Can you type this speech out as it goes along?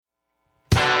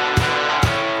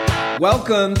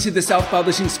Welcome to the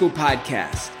Self-Publishing School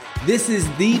podcast. This is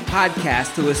the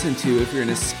podcast to listen to if you're an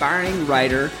aspiring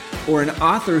writer or an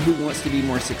author who wants to be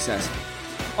more successful.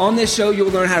 On this show,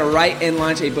 you'll learn how to write and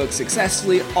launch a book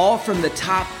successfully, all from the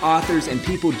top authors and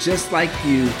people just like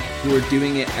you who are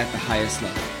doing it at the highest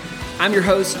level. I'm your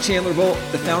host, Chandler Volt,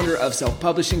 the founder of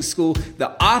Self-Publishing School,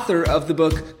 the author of the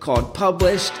book called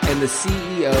Published, and the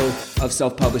CEO of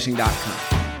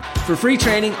selfpublishing.com. For free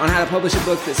training on how to publish a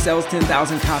book that sells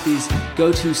 10,000 copies,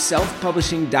 go to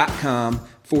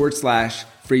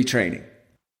selfpublishing.com/free training.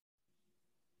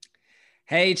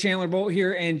 Hey, Chandler Bolt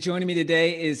here, and joining me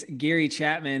today is Gary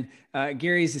Chapman.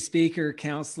 Gary's a speaker,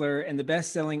 counselor, and the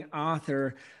best-selling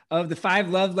author of the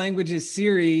 5 Love Languages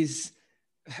series,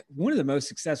 one of the most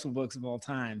successful books of all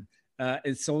time.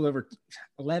 It's sold over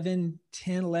 12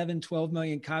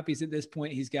 million copies at this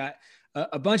point. He's got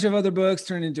a bunch of other books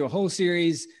turned into a whole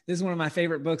series. This is one of my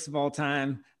favorite books of all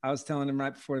time. I was telling him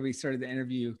right before we started the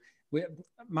interview,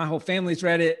 my whole family's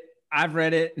read it. I've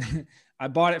read it. I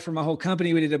bought it for my whole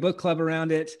company. We did a book club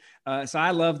around it. So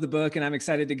I love the book, and I'm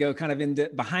excited to go kind of into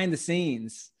behind the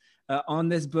scenes on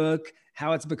this book,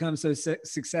 how it's become so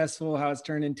successful, how it's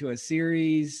turned into a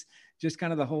series, just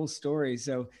kind of the whole story.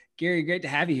 So Gary, great to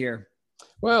have you here.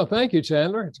 Well, thank you,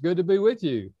 Chandler. It's good to be with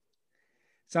you.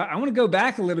 So I want to go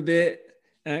back a little bit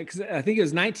because I think it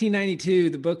was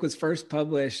 1992. The book was first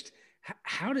published.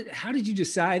 How did you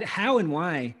decide? How and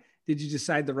why did you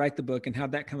decide to write the book, and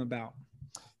how'd that come about?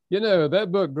 You know,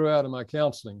 that book grew out of my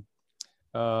counseling.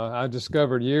 I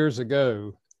discovered years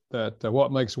ago that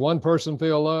what makes one person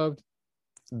feel loved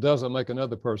doesn't make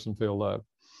another person feel loved.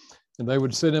 And they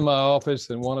would sit in my office,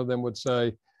 and one of them would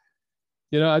say,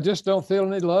 you know, I just don't feel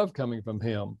any love coming from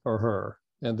him or her.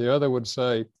 And the other would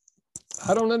say,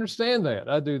 I don't understand that.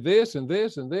 I do this and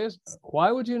this and this.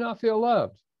 Why would you not feel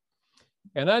loved?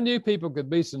 And I knew people could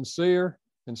be sincere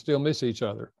and still miss each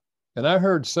other. And I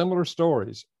heard similar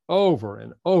stories over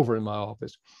and over in my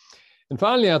office. And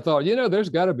finally, I thought, you know, there's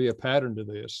got to be a pattern to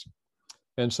this.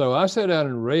 And so I sat down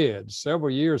and read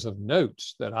several years of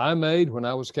notes that I made when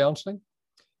I was counseling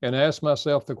and asked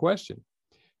myself the question,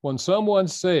 when someone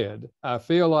said, I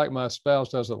feel like my spouse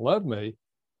doesn't love me,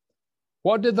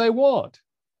 what did they want?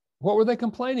 What were they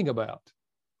complaining about?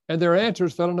 And their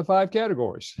answers fell into 5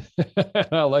 categories.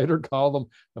 I later called them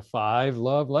the 5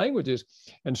 love languages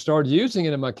and started using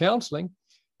it in my counseling,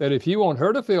 that if you want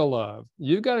her to feel love,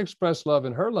 you've got to express love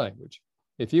in her language.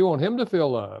 If you want him to feel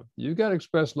love, you've got to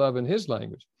express love in his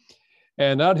language.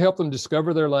 And I'd help them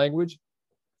discover their language,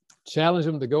 challenge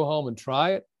them to go home and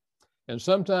try it. And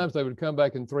sometimes they would come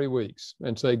back in 3 weeks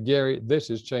and say, Gary,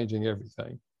 this is changing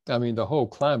everything. I mean, the whole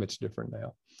climate's different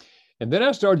now. And then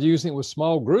I started using it with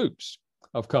small groups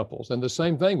of couples, and the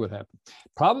same thing would happen.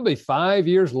 Probably 5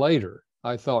 years later,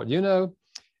 I thought, you know,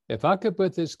 if I could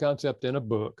put this concept in a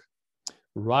book,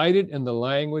 write it in the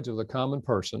language of the common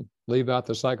person, leave out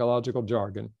the psychological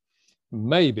jargon,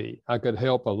 maybe I could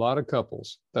help a lot of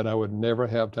couples that I would never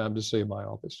have time to see in my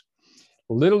office.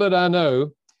 Little did I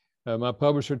know, my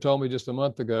publisher told me just a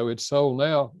month ago, it's sold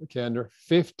now, Chandler,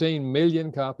 15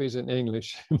 million copies in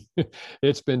English.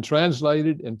 It's been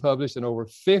translated and published in over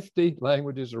 50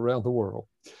 languages around the world.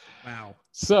 Wow.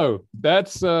 So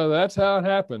that's how it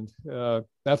happened.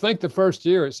 I think the first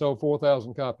year it sold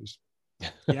 4,000 copies.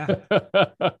 Yeah.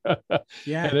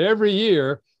 Yeah. And every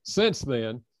year since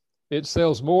then, it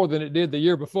sells more than it did the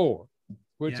year before,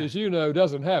 which, as you know,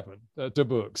 doesn't happen to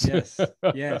books. Yes.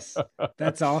 Yes.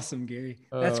 That's awesome, Gary.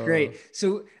 That's great.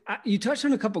 So you touched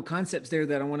on a couple concepts there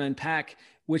that I want to unpack,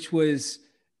 which was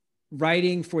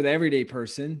writing for the everyday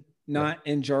person, not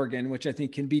in jargon, which I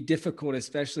think can be difficult,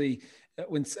 especially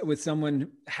with someone who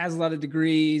has a lot of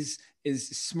degrees, is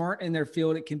smart in their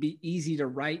field. It can be easy to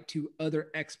write to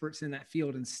other experts in that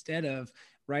field instead of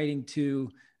writing to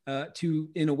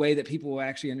in a way that people will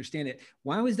actually understand it.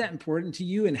 Why was that important to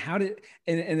you? And how did,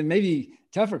 and then maybe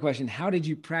tougher question, how did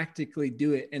you practically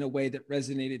do it in a way that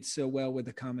resonated so well with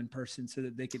the common person so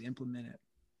that they could implement it?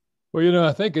 Well, you know,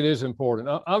 I think it is important.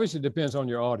 Obviously, it depends on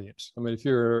your audience. I mean, if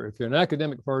you're an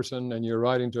academic person and you're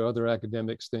writing to other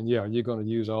academics, then yeah, you're going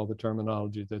to use all the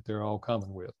terminology that they're all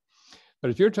common with. But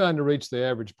if you're trying to reach the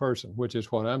average person, which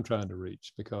is what I'm trying to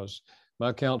reach, because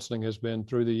my counseling has been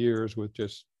through the years with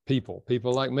just people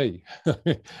like me,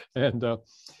 and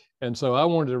so I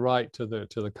wanted to write to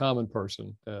the common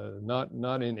person,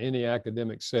 not in any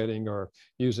academic setting or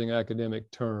using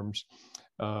academic terms,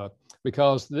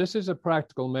 because this is a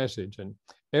practical message, and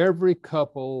every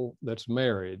couple that's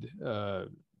married,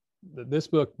 this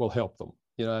book will help them.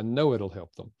 You know, I know it'll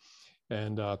help them,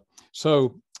 and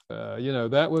so you know,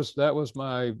 that was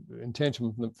my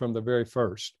intention from the very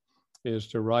first. is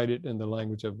to write it in the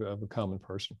language of a common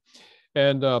person.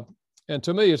 And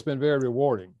to me, it's been very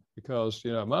rewarding because,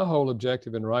 my whole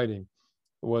objective in writing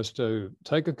was to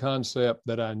take a concept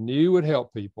that I knew would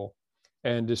help people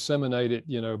and disseminate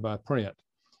it, by print.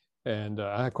 And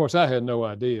of course, I had no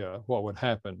idea what would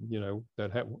happen,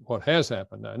 what has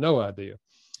happened. I had no idea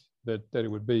that it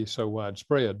would be so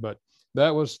widespread, but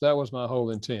that was my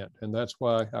whole intent. And that's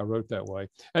why I wrote that way.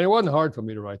 And it wasn't hard for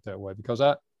me to write that way because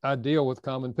I deal with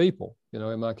common people,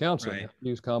 in my counseling. Right. I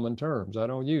use common terms. I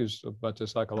don't use a bunch of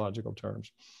psychological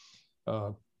terms.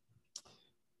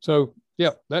 So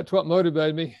yeah, that's what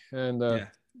motivated me. And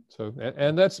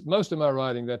and that's most of my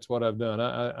writing. That's what I've done.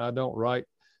 I don't write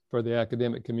for the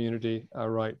academic community. I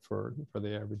write for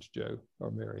the average Joe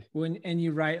or Mary. And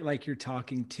you write like you're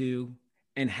talking to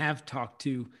and have talked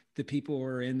to the people who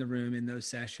are in the room in those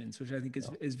sessions, which I think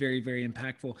is very, very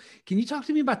impactful. Can you talk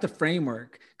to me about the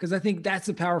framework? Because I think that's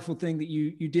a powerful thing that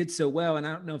you did so well. And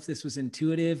I don't know if this was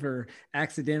intuitive or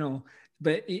accidental,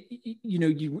 but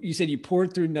you said you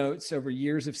poured through notes over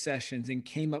years of sessions and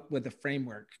came up with a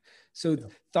framework. So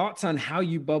thoughts on how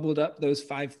you bubbled up those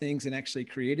 5 things and actually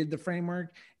created the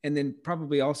framework, and then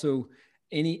probably also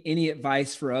any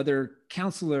advice for other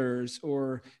counselors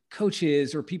or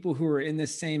coaches or people who are in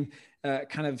this same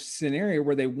kind of scenario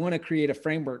where they want to create a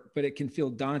framework, but it can feel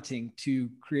daunting to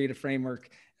create a framework,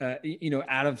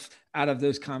 out of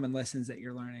those common lessons that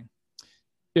you're learning.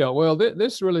 Yeah, well,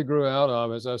 this really grew out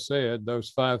of, as I said, those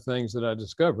 5 things that I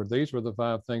discovered. These were the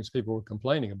 5 things people were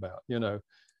complaining about.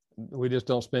 We just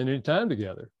don't spend any time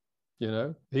together.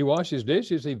 He washes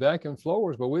dishes, he vacuums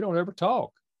floors, but we don't ever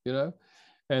talk,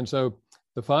 And so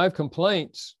the 5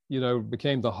 complaints,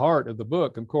 became the heart of the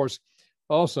book. Of course,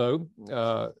 also,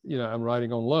 I'm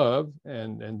writing on love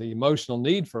and the emotional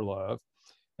need for love.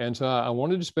 And so I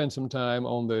wanted to spend some time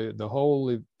on the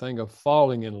whole thing of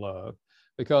falling in love,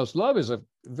 because love is a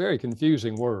very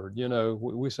confusing word.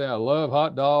 We say, I love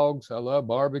hot dogs, I love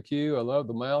barbecue, I love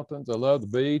the mountains, I love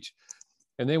the beach.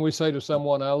 And then we say to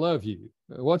someone, I love you.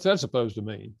 What's that supposed to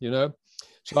mean?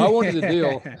 So I wanted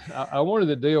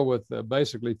to deal with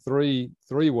basically three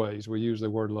ways we use the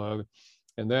word love.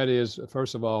 And that is,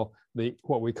 first of all,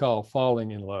 what we call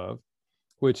falling in love,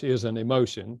 which is an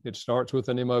emotion. It starts with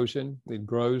an emotion. It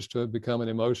grows to become an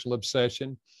emotional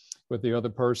obsession with the other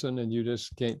person. And you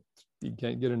just can't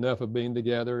get enough of being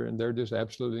together. And they're just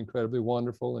absolutely incredibly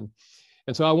wonderful.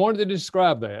 And so I wanted to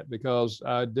describe that because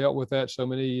I dealt with that so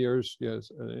many years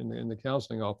in the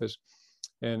counseling office.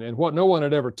 And what no one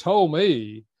had ever told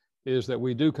me is that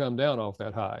we do come down off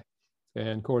that high.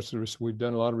 And of course, we've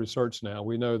done a lot of research now.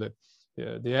 We know that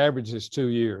the average is 2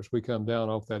 years. We come down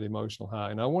off that emotional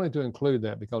high. And I wanted to include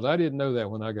that because I didn't know that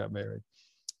when I got married.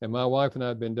 And my wife and I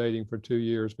had been dating for 2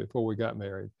 years before we got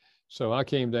married. So I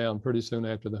came down pretty soon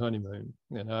after the honeymoon.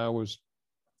 And I was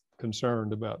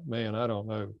concerned about, man, I don't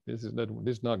know, this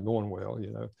is not going well,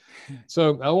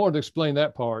 So I wanted to explain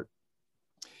that part.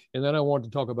 And then I wanted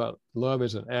to talk about love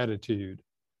as an attitude,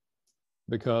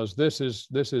 because this is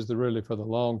really for the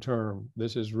long term.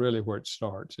 This is really where it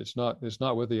starts. It's not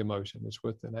with the emotion, it's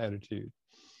with an attitude.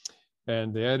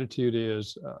 And the attitude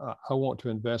is, I want to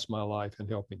invest my life in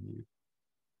helping you.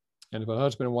 And if a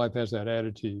husband and wife has that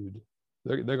attitude,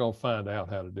 they're going to find out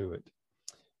how to do it.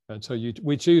 And so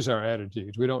we choose our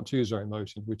attitudes. We don't choose our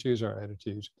emotions. We choose our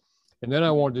attitudes. And then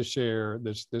I wanted to share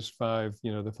this 5,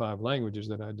 the 5 languages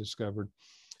that I discovered.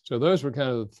 So those were kind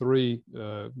of the 3,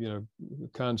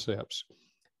 concepts.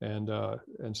 And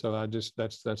so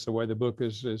that's the way the book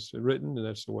is written, and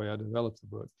that's the way I developed the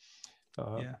book.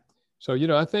 So,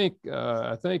 I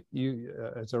think you,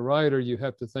 as a writer, you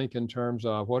have to think in terms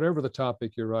of whatever the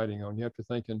topic you're writing on. You have to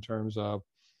think in terms of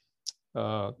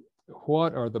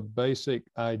what are the basic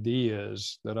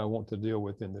ideas that I want to deal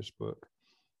with in this book.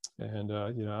 And,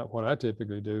 what I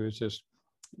typically do is just,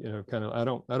 I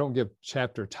don't give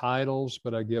chapter titles,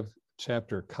 but I give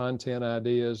chapter content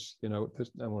ideas. I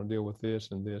want to deal with this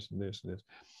and this and this and this.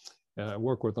 And I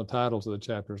work with the titles of the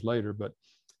chapters later, but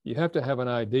you have to have an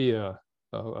idea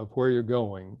of where you're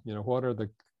going. What are the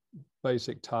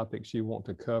basic topics you want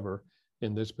to cover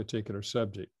in this particular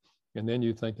subject? And then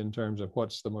you think in terms of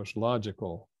what's the most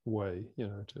logical way,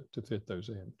 to fit those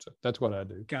in. So that's what I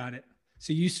do. Got it.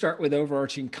 So you start with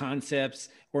overarching concepts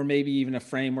or maybe even a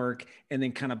framework, and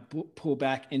then kind of pull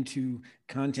back into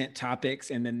content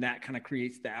topics. And then that kind of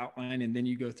creates the outline. And then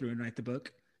you go through and write the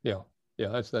book. Yeah.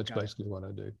 That's basically what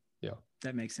I do. Yeah.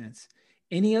 That makes sense.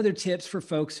 Any other tips for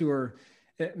folks who are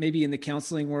maybe in the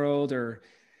counseling world or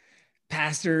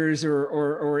pastors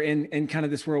or in kind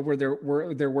of this world where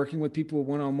they're working with people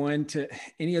one-on-one, to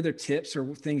any other tips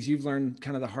or things you've learned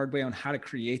kind of the hard way on how to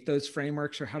create those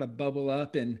frameworks or how to bubble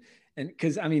up and And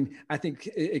because I mean, I think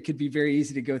it could be very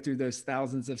easy to go through those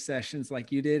thousands of sessions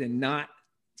like you did and not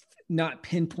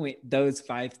pinpoint those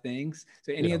 5 things.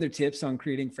 So any other tips on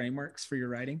creating frameworks for your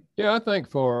writing? Yeah, I think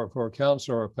for a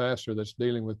counselor or a pastor that's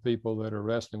dealing with people that are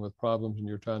wrestling with problems and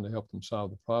you're trying to help them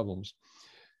solve the problems,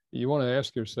 you want to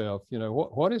ask yourself,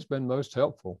 what has been most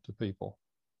helpful to people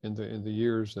in the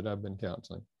years that I've been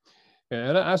counseling?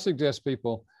 And I suggest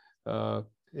people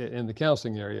in the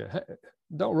counseling area,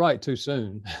 don't write too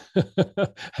soon.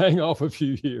 Hang off a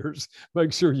few years.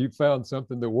 Make sure you found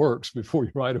something that works before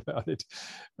you write about it.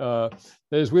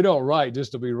 We don't write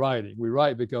just to be writing. We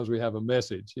write because we have a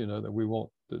message, that we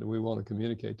want to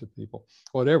communicate to people,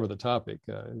 whatever the topic.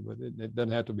 But it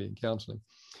doesn't have to be in counseling.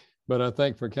 But I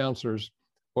think for counselors,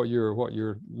 what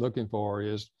you're looking for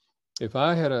is, if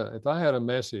I had a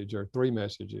message or 3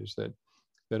 messages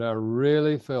that I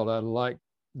really felt I'd like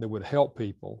that would help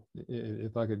people,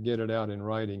 if I could get it out in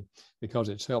writing because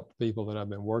it's helped people that I've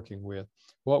been working with,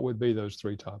 what would be those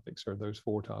 3 topics or those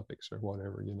 4 topics or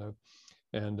whatever,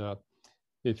 And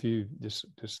if you just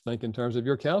think in terms of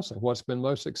your counseling, what's been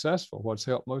most successful, what's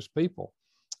helped most people,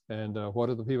 and what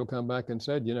have the people come back and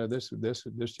said,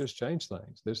 this just changed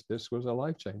things. This was a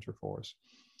life changer for us.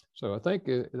 So I think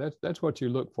that's what you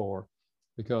look for,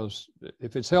 because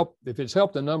if it's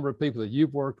helped a number of people that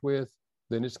you've worked with,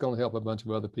 then it's going to help a bunch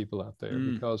of other people out there,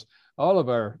 because all of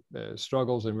our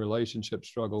struggles and relationship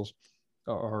struggles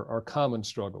are common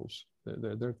struggles.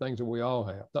 They're things that we all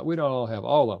have. We don't all have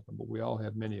all of them, but we all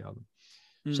have many of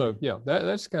them. So yeah,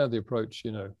 that's kind of the approach,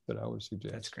 that I would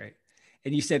suggest. That's great.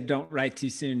 And you said don't write too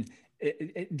soon.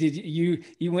 Did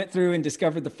you went through and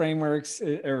discovered the frameworks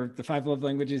or the 5 love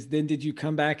languages? Then did you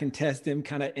come back and test them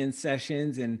kind of in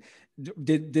sessions, and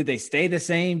did they stay the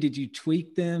same? Did you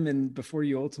tweak them and before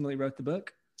you ultimately wrote the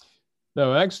book?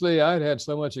 No, actually, I'd had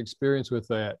so much experience with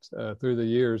that through the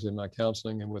years in my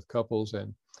counseling and with couples,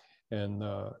 and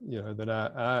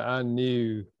that I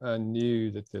knew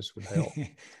that this would help.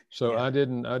 So I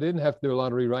didn't have to do a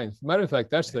lot of rewriting. Matter of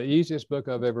fact, that's the easiest book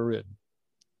I've ever written,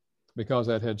 because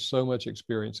I'd had so much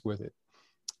experience with it.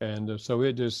 And so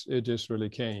it just really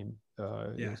came.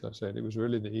 As I said, it was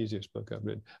really the easiest book I've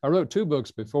written. I wrote 2 books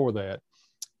before that,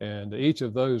 and each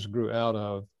of those grew out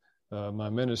of my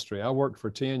ministry. I worked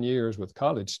for 10 years with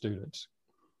college students.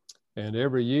 And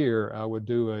every year I would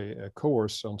do a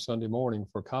course on Sunday morning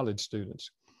for college students.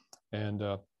 And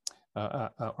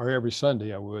or every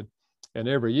Sunday I would. And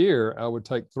every year I would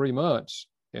take 3 months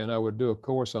and I would do a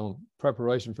course on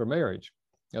preparation for marriage.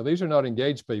 Now, these are not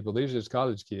engaged people. These are just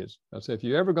college kids. I said, if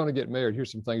you're ever going to get married,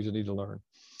 here's some things you need to learn.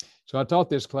 So I taught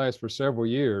this class for several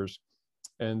years.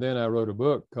 And then I wrote a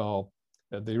book called,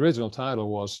 the original title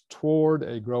was Toward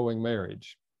a Growing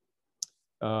Marriage.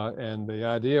 And the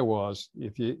idea was,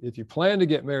 if you plan to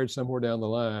get married somewhere down the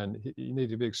line, you need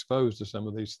to be exposed to some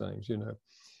of these things,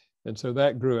 And so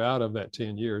that grew out of that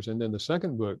 10 years. And then the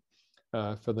second book,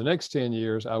 for the next 10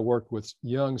 years, I worked with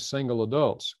young single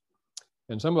adults.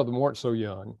 And some of them weren't so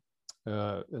young.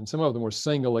 And some of them were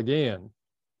single again.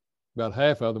 About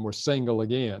half of them were single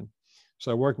again.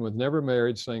 So working with never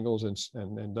married singles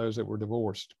and those that were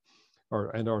divorced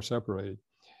and are separated.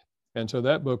 And so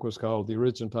that book was called, the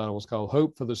original title was called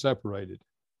Hope for the Separated,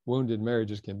 Wounded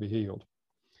Marriages Can Be Healed.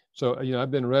 So,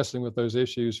 I've been wrestling with those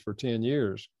issues for 10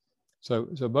 years. So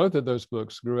both of those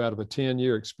books grew out of a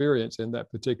 10-year experience in that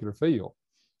particular field.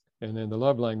 And then the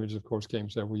love language, of course, came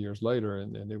several years later,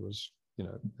 and it was,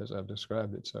 as I've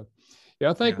described it. So,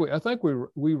 I think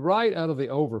we write out of the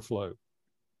overflow.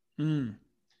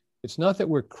 It's not that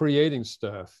we're creating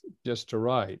stuff just to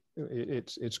write.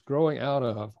 It's growing out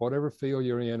of whatever field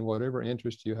you're in, whatever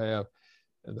interest you have.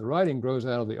 And the writing grows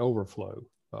out of the overflow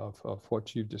of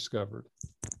what you've discovered.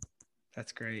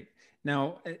 That's great.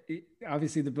 Now,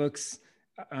 obviously the books,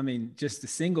 just the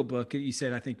single book, you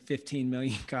said, I think 15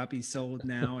 million copies sold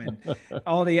now,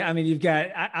 and you've got,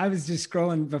 I was just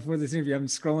scrolling before this interview, I'm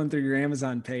scrolling through your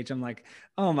Amazon page. I'm like,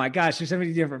 oh my gosh, there's so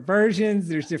many different versions.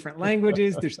 There's different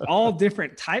languages. There's all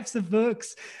different types of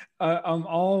books,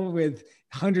 all with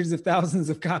hundreds of thousands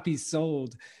of copies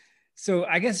sold. So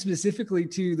I guess specifically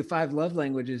to the 5 love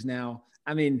languages now,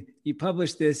 you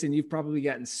published this and you've probably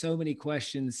gotten so many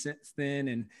questions since then.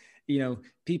 And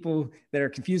people that are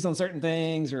confused on certain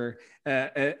things or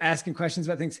asking questions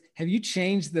about things. Have you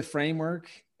changed the framework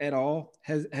at all?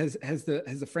 Has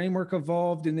the framework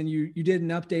evolved? And then you did an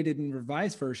updated and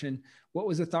revised version. What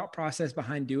was the thought process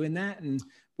behind doing that? And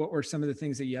what were some of the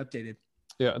things that you updated?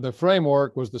 Yeah, the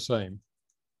framework was the same.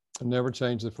 I never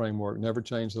changed the framework, never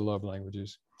changed the love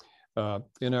languages.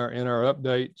 In our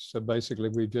updates, basically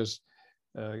we just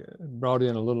brought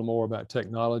in a little more about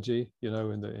technology,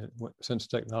 since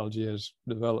technology has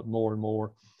developed more and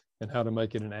more, and how to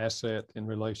make it an asset in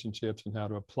relationships and how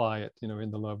to apply it,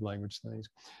 in the love language things.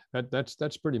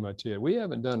 That's pretty much it. We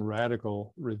haven't done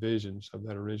radical revisions of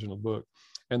that original book.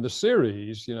 And the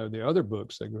series, the other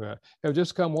books that go out have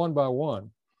just come one by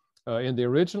one. In the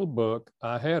original book,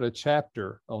 I had a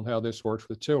chapter on how this works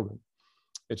with children.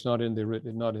 It's not in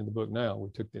the book now. We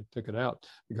took it out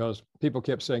because people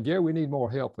kept saying, Gary, we need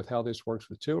more help with how this works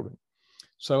with children.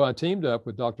 So I teamed up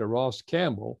with Dr. Ross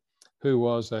Campbell, who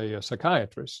was a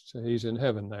psychiatrist. He's in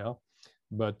heaven now,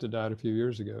 but died a few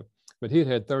years ago. But he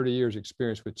had 30 years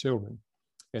experience with children,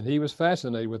 and he was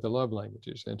fascinated with the love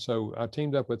languages. And so I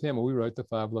teamed up with him, and we wrote the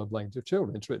 5 Love Languages of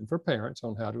Children. It's written for parents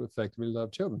on how to effectively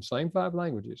love children, same 5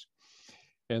 languages.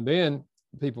 And then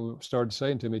people started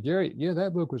saying to me, Gary, yeah,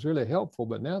 that book was really helpful,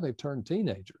 but now they've turned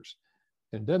teenagers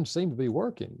and it doesn't seem to be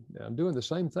working. I'm doing the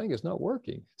same thing. It's not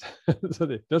working.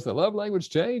 So does the love language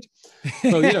change?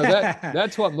 So,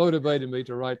 that's what motivated me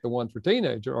to write the one for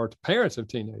teenager or to parents of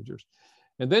teenagers.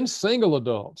 And then single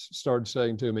adults started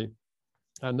saying to me,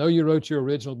 I know you wrote your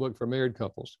original book for married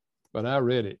couples, but I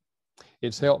read it.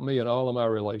 It's helped me in all of my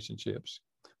relationships.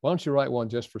 Why don't you write one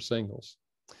just for singles?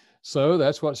 So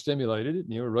that's what stimulated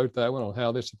it. Wrote that one on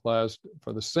how this applies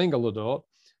for the single adult,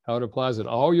 how it applies in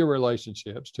all your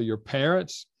relationships, to your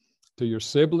parents, to your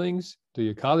siblings, to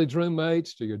your college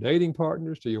roommates, to your dating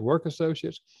partners, to your work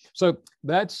associates. So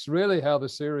that's really how the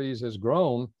series has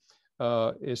grown,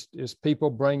 is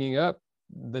people bringing up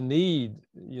the need,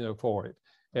 for it.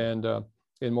 And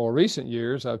in more recent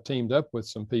years, I've teamed up with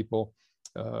some people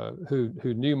who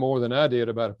knew more than I did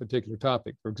about a particular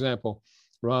topic. For example,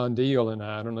 Ron Deal and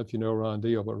I don't know if you know Ron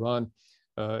Deal, but Ron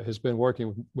has been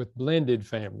working with blended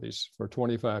families for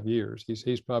 25 years.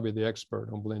 He's probably the expert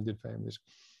on blended families.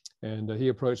 And he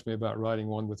approached me about writing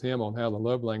one with him on how the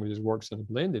love languages works in a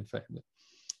blended family.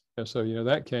 And so,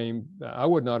 that came, I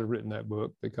would not have written that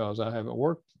book because I haven't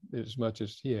worked as much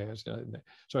as he has.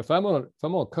 So if I'm on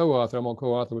a co-author, I'm on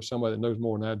co-author with somebody that knows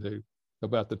more than I do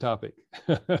about the topic.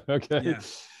 Okay.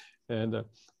 Yeah.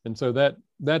 And so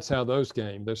that's how those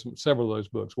came. There's several of those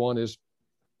books. One is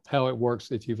how it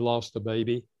works if you've lost a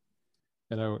baby.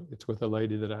 It's with a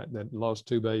lady that lost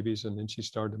 2 babies, and then she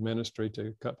started ministry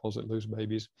to couples that lose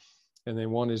babies. And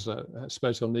then one is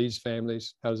special needs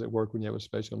families. How does it work when you have a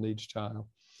special needs child?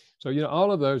 So,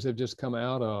 all of those have just come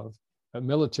out of a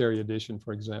military edition,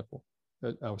 for example.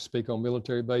 I would speak on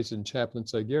military bases, and chaplains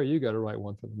say, Gary, you got to write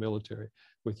one for the military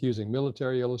with using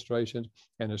military illustrations,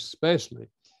 and especially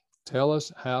tell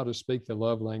us how to speak the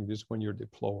love languages when you're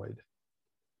deployed.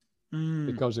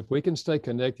 Because if we can stay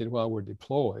connected while we're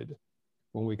deployed,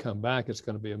 when we come back, it's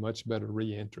going to be a much better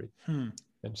reentry. And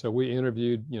so we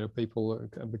interviewed, people,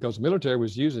 because the military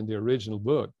was using the original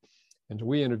book. And so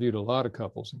we interviewed a lot of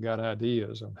couples and got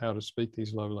ideas on how to speak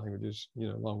these love languages,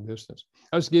 long distance.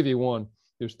 I'll just give you one,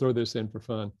 just throw this in for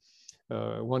fun.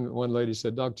 One lady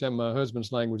said, Dr. Chapman, my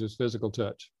husband's language is physical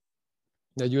touch.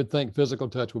 Now you would think physical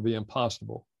touch would be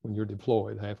impossible when you're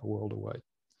deployed half a world away.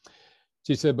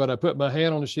 She said, but I put my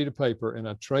hand on a sheet of paper and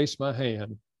I traced my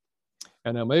hand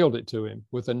and I mailed it to him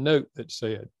with a note that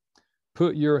said,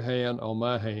 put your hand on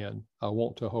my hand. I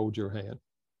want to hold your hand.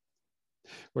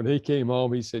 When he came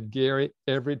home, he said, Gary,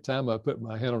 every time I put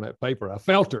my hand on that paper, I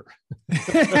felt her.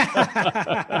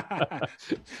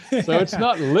 So it's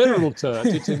not literal touch,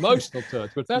 it's emotional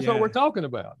touch, but that's what we're talking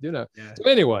about, Yeah. So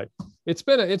anyway, it's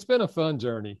been a fun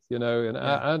journey, and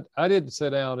I didn't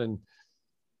sit down and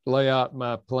lay out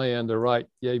my plan to write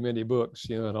yay many books,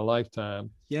 in a lifetime.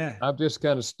 Yeah. I've just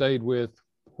kind of stayed with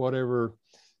whatever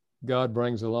God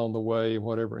brings along the way,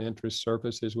 whatever interest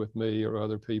surfaces with me or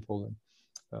other people. And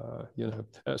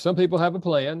some people have a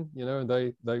plan, and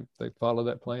they follow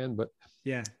that plan, but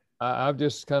yeah, I've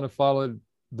just kind of followed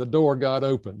the door God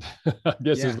opened, I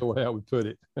guess is the way I would put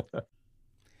it.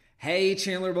 Hey,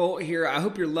 Chandler Bolt here. I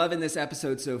hope you're loving this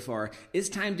episode so far. It's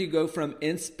time to go from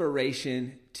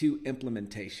inspiration to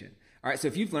implementation. All right, so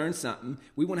if you've learned something,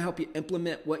 we want to help you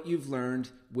implement what you've learned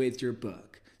with your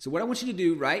book. So what I want you to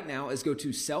do right now is go to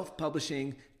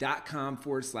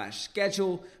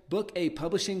selfpublishing.com/schedule, book a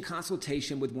publishing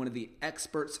consultation with one of the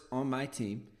experts on my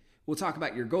team. We'll talk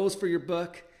about your goals for your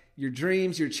book, your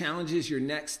dreams, your challenges, your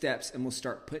next steps, and we'll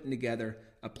start putting together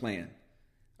a plan.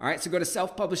 All right, so go to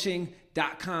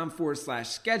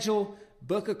selfpublishing.com/schedule,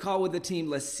 book a call with the team.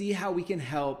 Let's see how we can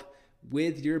help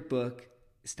with your book.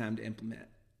 It's time to implement.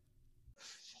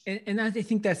 And I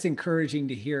think that's encouraging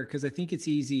to hear, because I think it's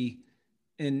easy,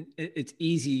 it's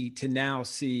easy to now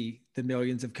see the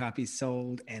millions of copies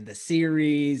sold and the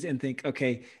series and think,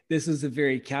 okay, this was a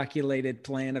very calculated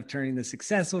plan of turning the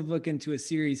successful book into a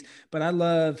series. But I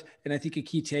love, and I think a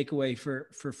key takeaway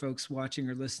for folks watching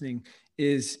or listening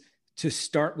is to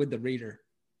start with the reader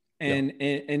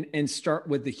and start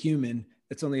with the human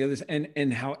that's on the other side,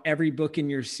 and how every book in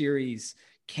your series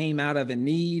came out of a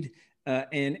need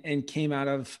and came out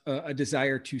of a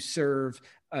desire to serve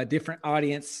a different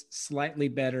audience slightly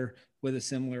better with a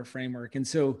similar framework. And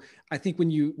so I think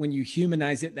when you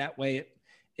humanize it that way,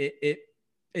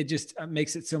 it just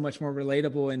makes it so much more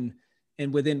relatable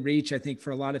and within reach, I think,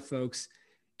 for a lot of folks.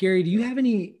 Gary, do you have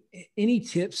any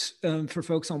tips for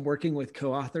folks on working with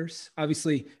co-authors?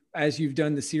 Obviously, as you've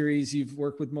done the series, you've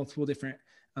worked with multiple different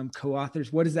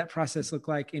co-authors. What does that process look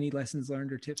like? Any lessons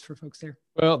learned or tips for folks there?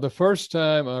 Well, the first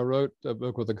time I wrote a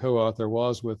book with a co-author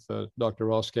was with Dr.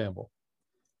 Ross Campbell.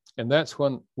 And that's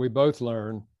when we both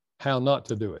learned how not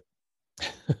to do it.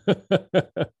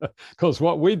 Because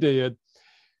what we did,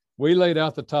 we laid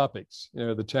out the topics,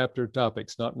 the chapter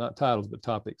topics, not titles, but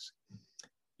topics.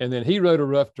 And then he wrote a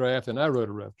rough draft and I wrote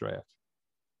a rough draft.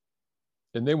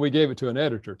 And then we gave it to an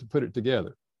editor to put it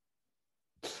together.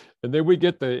 And then we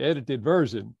get the edited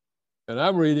version and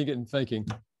I'm reading it and thinking,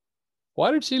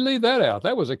 why did she leave that out?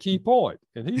 That was a key point.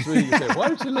 And he's reading it and saying, why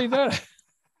did she leave that out?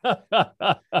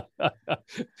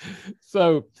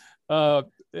 So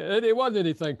it wasn't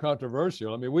anything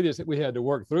controversial. I mean, we had to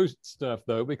work through stuff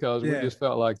though, because we just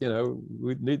felt like,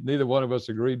 neither one of us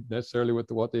agreed necessarily with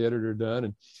what the editor had done.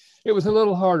 And it was a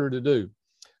little harder to do.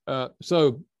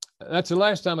 So that's the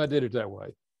last time I did it that way.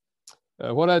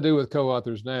 What I do with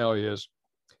co-authors now is,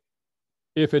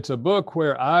 if it's a book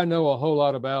where I know a whole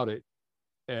lot about it,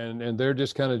 and they're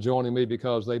just kind of joining me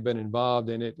because they've been involved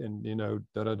in it, and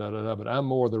but I'm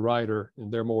more the writer and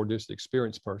they're more just the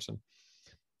experienced person,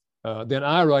 then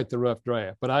I write the rough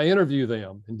draft. But I interview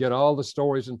them and get all the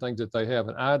stories and things that they have,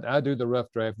 and I do the rough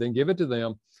draft, then give it to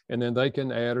them, and then they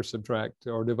can add or subtract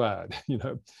or divide.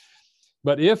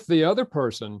 But if the other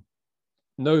person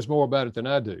knows more about it than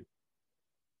I do,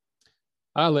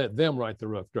 I let them write the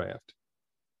rough draft,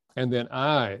 and then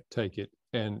I take it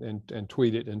and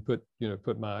tweet it and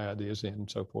put my ideas in and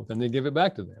so forth, and then give it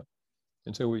back to them.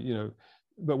 And so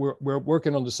but we're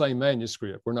working on the same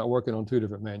manuscript. We're not working on two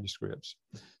different manuscripts.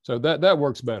 So that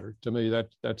works better to me.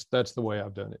 That's the way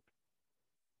I've done it.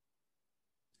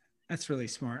 That's really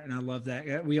smart, and I love that.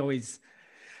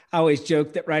 I always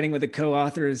joke that writing with a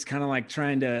co-author is kind of like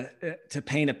trying to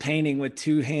paint a painting with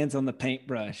two hands on the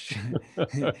paintbrush.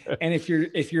 And if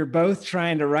you're both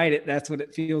trying to write it, that's what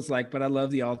it feels like. But I love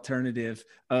the alternative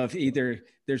of either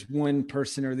there's one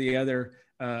person or the other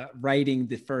writing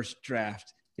the first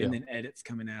draft and then edits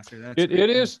coming after. It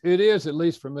is, at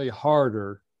least for me,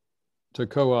 harder to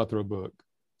co-author a book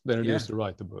than it is to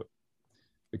write the book.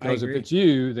 Because if it's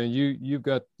you, then you've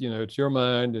got, it's your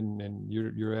mind, and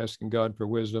you're asking God for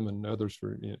wisdom and others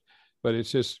for, but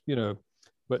it's just,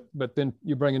 but then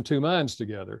you're bringing two minds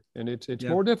together, and it's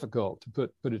more difficult to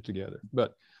put it together.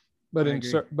 But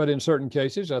in certain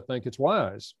cases, I think it's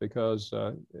wise, because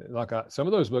some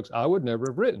of those books I would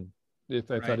never have written if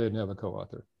I didn't have a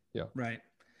co-author. Yeah. Right.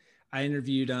 I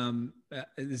interviewed,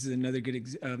 this is another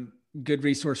good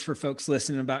resource for folks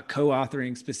listening about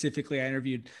co-authoring. Specifically, I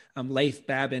interviewed Leif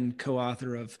Babin,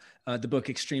 co-author of the book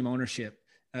Extreme Ownership.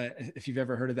 If you've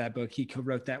ever heard of that book, he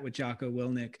co-wrote that with Jocko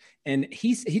Willink. And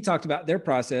he talked about their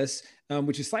process,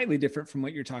 which is slightly different from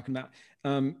what you're talking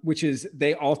about, which is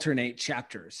they alternate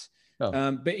chapters.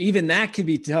 Oh. But even that can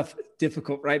be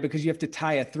difficult, right? Because you have to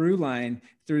tie a through line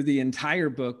through the entire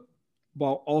book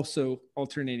while also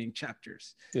alternating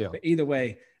chapters. Yeah. But either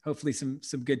way, hopefully some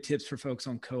good tips for folks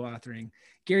on co-authoring.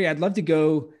 Gary, I'd love to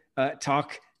go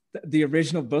talk the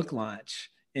original book launch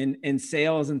and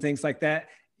sales and things like that.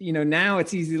 Now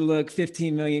it's easy to look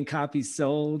 15 million copies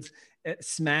sold,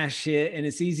 smash hit, and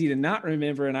it's easy to not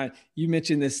remember. And you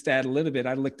mentioned this stat a little bit.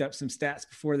 I looked up some stats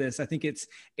before this. I think it's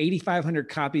 8,500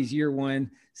 copies year one,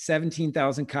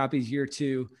 17,000 copies year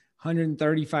two,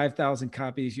 135,000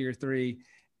 copies year three.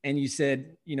 And you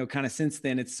said, kind of since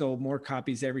then, it's sold more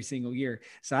copies every single year.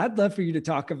 So I'd love for you to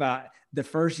talk about the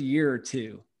first year or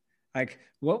two. Like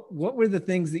what were the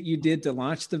things that you did to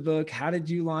launch the book? How did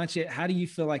you launch it? How do you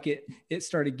feel like it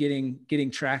started getting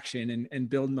traction and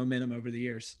build momentum over the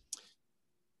years?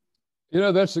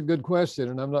 That's a good question,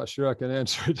 and I'm not sure I can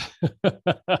answer it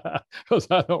because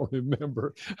I don't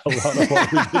remember a lot of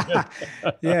what we did.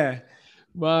 Yeah.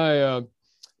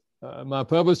 My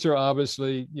publisher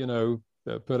obviously,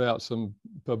 put out some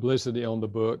publicity on the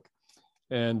book,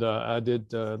 And I did,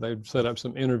 they set up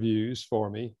some interviews for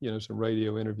me, some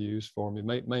radio interviews for me,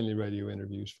 mainly radio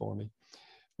interviews for me.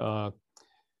 But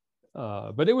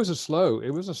it was a slow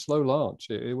launch.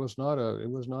 It was not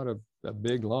a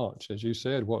big launch, as you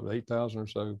said. 8,000 or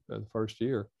so the first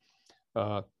year.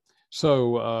 But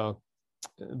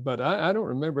I don't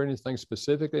remember anything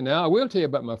specifically. Now I will tell you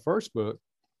about my first book,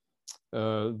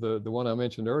 the one I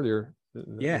mentioned earlier.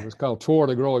 It was called Toward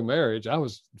a Growing Marriage. I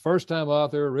was first time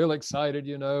author, real excited,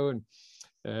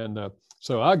 and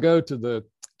so I go to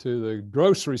the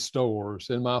grocery stores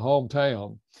in my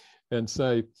hometown and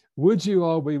say, would you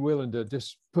all be willing to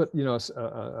just put,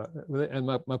 and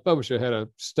my publisher had a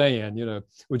stand,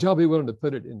 would y'all be willing to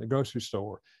put it in the grocery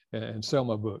store and sell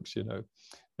my books,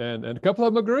 and a couple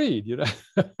of them agreed,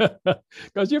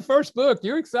 because your first book,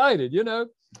 you're excited,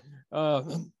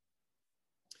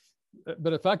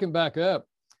 but if I can back up,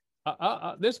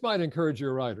 this might encourage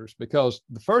your writers, because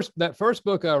that first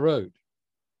book I wrote,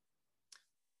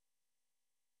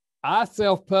 I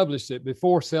self-published it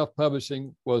before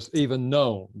self-publishing was even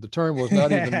known. The term was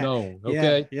not even known.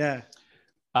 Okay. Yeah.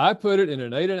 I put it in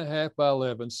an 8.5 by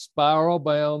 11 spiral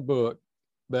bound book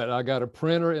that I got a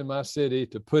printer in my city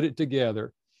to put it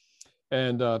together.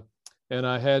 And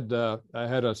I had a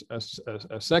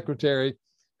secretary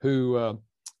who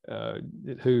I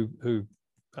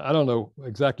don't know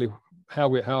exactly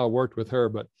how I worked with her,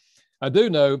 but I do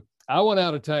know I went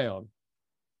out of town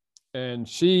and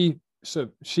she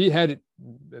had it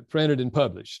printed and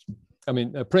published.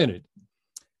 Printed.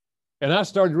 And I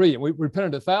started reading. We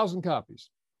printed 1,000 copies,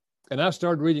 and I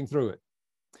started reading through it.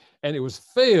 And it was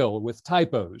filled with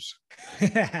typos.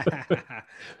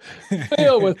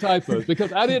 Filled with typos,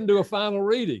 because I didn't do a final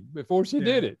reading before she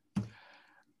did it.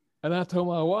 And I told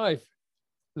my wife,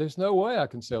 there's no way I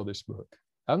can sell this book.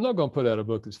 I'm not going to put out a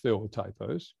book that's filled with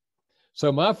typos.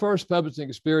 So my first publishing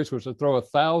experience was to throw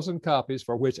 1,000 copies,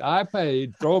 for which I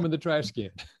paid, throw them in the trash can.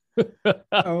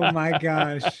 Oh my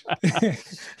gosh.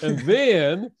 And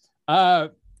then I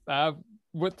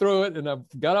went through it and I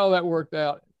got all that worked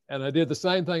out. And I did the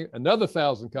same thing, another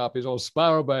 1,000 copies on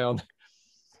spiral bound.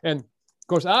 And of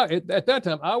course, at that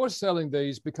time, I was selling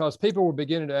these because people were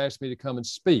beginning to ask me to come and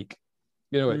speak,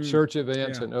 at church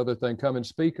events and other things, come and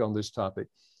speak on this topic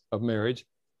of marriage.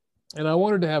 And I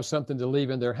wanted to have something to leave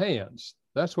in their hands.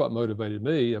 That's what motivated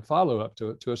me, a follow-up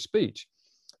to a speech,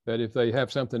 that if they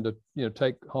have something to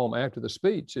take home after the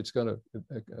speech, it's going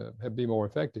to be more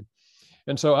effective.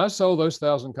 And so I sold those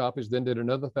 1,000 copies, then did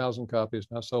another 1,000 copies,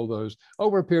 and I sold those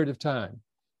over a period of time,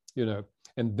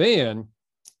 And then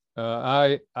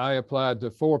I applied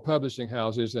to 4 publishing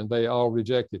houses, and they all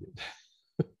rejected it.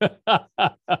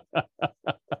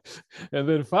 And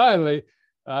then finally,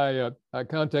 I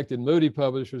contacted Moody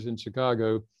Publishers in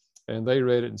Chicago, and they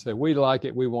read it and said, we like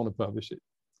it, we want to publish it.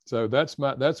 So that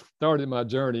started my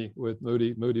journey with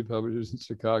Moody Publishers in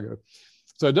Chicago.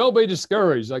 So don't be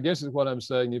discouraged, I guess is what I'm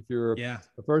saying. If you're a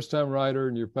first-time writer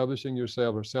and you're publishing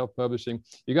yourself or self-publishing,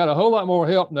 you got a whole lot more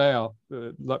help now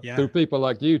through people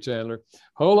like you, Chandler, a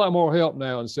whole lot more help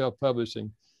now in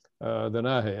self-publishing than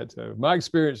I had. So my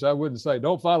experience, I wouldn't say,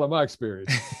 don't follow my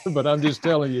experience, but I'm just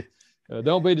telling you,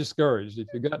 don't be discouraged. If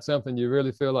you got something you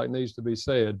really feel like needs to be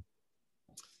said,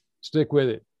 stick with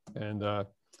it. And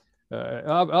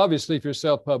obviously, if you're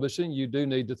self-publishing, you do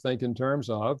need to think in terms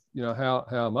of, how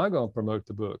am I going to promote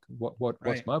the book?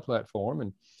 What's my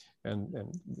platform? And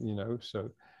so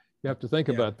you have to think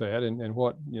about that and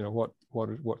what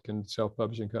can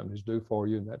self-publishing companies do for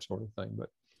you and that sort of thing.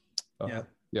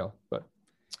 But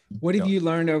what have you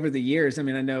learned over the years? I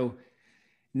know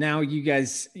now you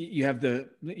launched the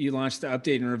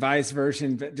updated and revised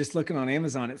version, but just looking on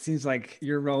Amazon, it seems like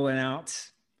you're rolling out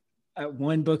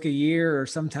 1 book a year, or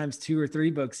sometimes 2 or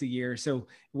 3 books a year. So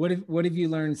what have you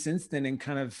learned since then, and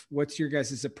kind of what's your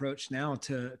guys' approach now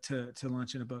to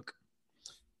launching a book?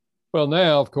 Well,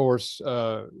 now, of course,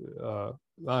 I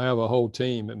have a whole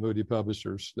team at Moody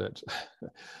Publishers and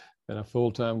a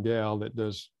full-time gal that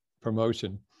does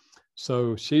promotion.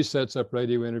 So she sets up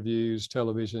radio interviews,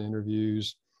 television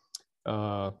interviews,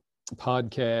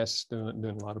 podcasts,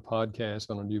 doing a lot of podcasts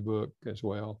on a new book as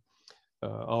well.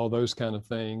 All those kind of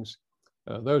things.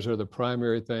 Those are the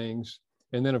primary things.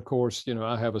 And then, of course,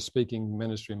 I have a speaking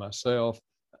ministry myself.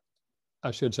 I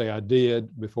should say I did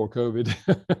before COVID.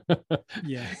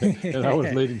 And I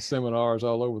was leading seminars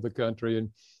all over the country and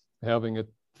having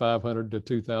 500 to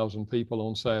 2,000 people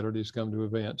on Saturdays come to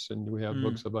events, and we have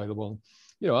books available.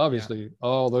 Obviously,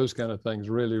 all those kind of things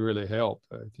really, really help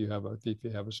if you have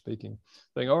a speaking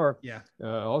thing, or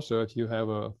also if you have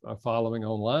a following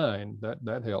online,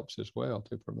 that helps as well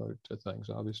to promote things,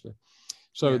 obviously.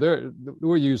 So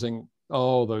we're using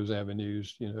all those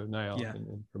avenues, now Yeah.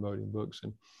 in promoting books.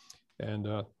 And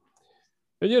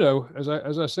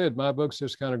as I said, my books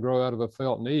just kind of grow out of a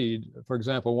felt need. For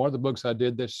example, one of the books I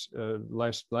did this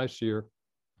last year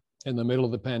in the middle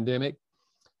of the pandemic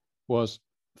was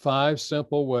 5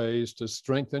 simple ways to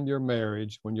strengthen your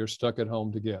marriage when you're stuck at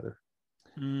home together.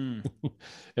 Mm.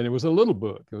 And it was a little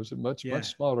book. It was a much Yeah.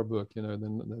 smaller book, than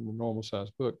the normal size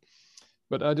book.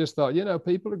 But I just thought,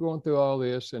 people are going through all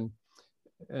this, and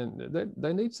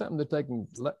they need something that they can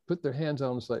put their hands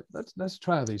on and say, let's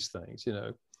try these things,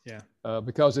 Yeah.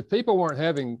 Because if they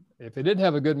didn't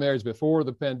have a good marriage before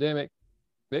the pandemic,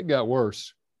 it got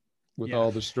worse with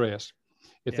all the stress.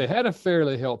 If they had a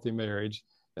fairly healthy marriage,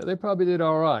 they probably did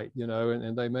all right,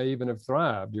 and they may even have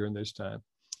thrived during this time.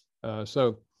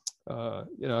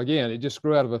 Again, it just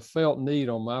grew out of a felt need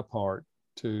on my part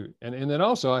and then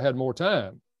also I had more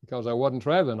time because I wasn't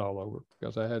traveling all over,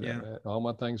 because I had all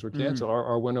my things were canceled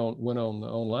or went on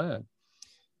online.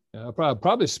 I've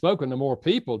probably spoken to more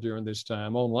people during this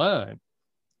time online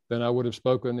than I would have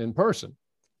spoken in person.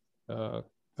 But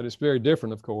it's very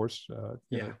different, of course.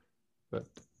 But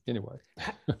anyway.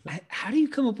 How do you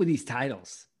come up with these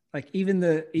titles? Like even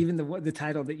the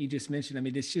title that you just mentioned, I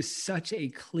mean, it's just such a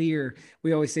clear,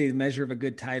 we always say the measure of a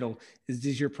good title is,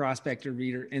 does your prospect or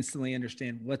reader instantly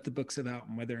understand what the book's about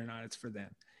and whether or not it's for them?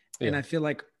 Yeah. And I feel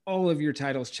like all of your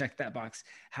titles check that box.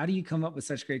 How do you come up with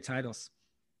such great titles?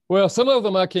 Well, some of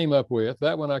them I came up with,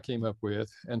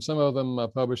 and some of them my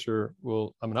publisher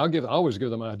will, I always give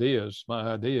them my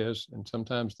ideas, and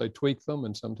sometimes they tweak them,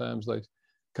 and sometimes they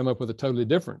come up with a totally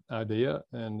different idea.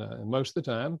 And most of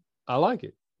the time I like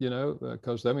it,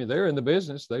 because they're in the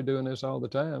business, they're doing this all the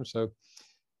time. So,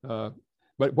 but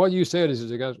what you said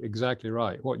is exactly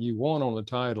right. What you want on the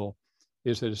title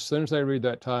is that as soon as they read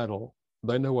that title,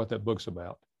 they know what that book's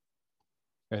about.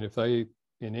 And if they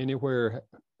in anywhere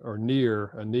or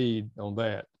near a need on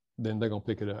that, then they're going to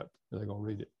pick it up and they're going to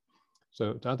read it.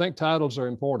 So I think titles are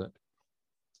important.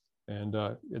 And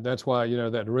that's why,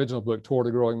 that original book, Toward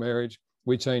a Growing Marriage,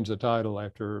 we changed the title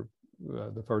after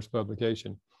the first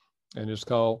publication. And it's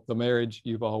called The Marriage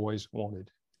You've Always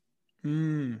Wanted.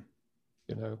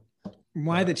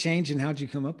 Why the change, and how'd you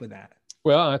come up with that?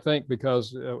 Well, I think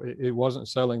because it wasn't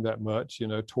selling that much,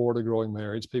 Toward a Growing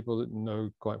Marriage. People didn't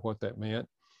know quite what that meant.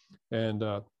 And,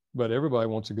 but everybody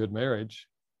wants a good marriage,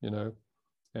 and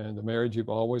the marriage you've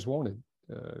always wanted.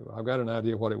 I've got an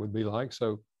idea what it would be like,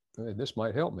 so this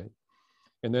might help me.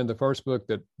 And then the first book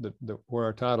that where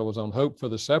our title was on Hope for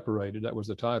the Separated, that was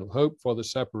the title, Hope for the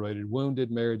Separated,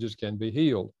 Wounded Marriages Can Be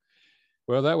Healed.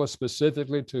 Well, that was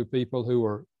specifically to people who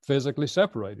were physically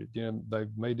separated. They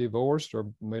may divorced or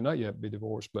may not yet be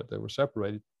divorced, but they were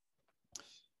separated.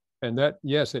 And that,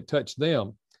 yes, it touched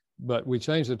them, but we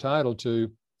changed the title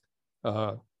to,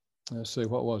 let's see,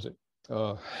 what was it?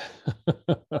 Hard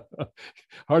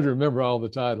to remember all the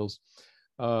titles.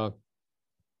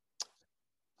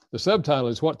 The subtitle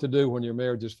is What to Do When Your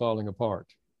Marriage is Falling Apart.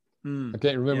 I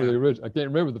can't remember the original. I can't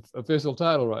remember the official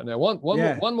title right now.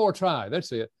 One more try.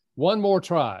 That's it. One more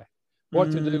try.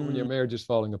 What to do when your marriage is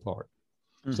falling apart.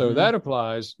 So that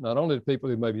applies not only to people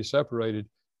who may be separated,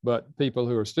 but people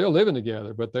who are still living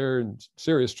together, but they're in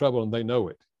serious trouble and they know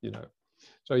it.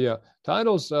 So yeah,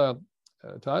 titles are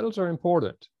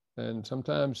important. And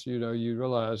sometimes, you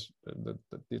realize that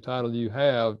the title you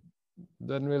have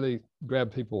doesn't really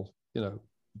grab people,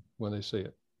 when they see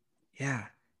it. Yeah.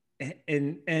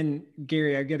 And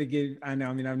Gary, I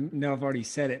know I've already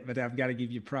said it, but I've got to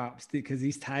give you props because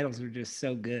these titles are just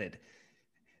so good.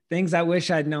 Things I Wish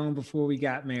I'd Known Before We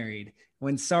Got Married.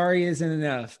 When Sorry Isn't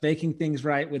Enough. Making Things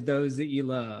Right with Those That You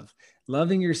Love.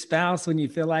 Loving Your Spouse When You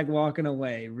Feel Like Walking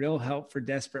Away. Real Help for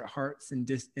Desperate Hearts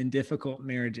and Difficult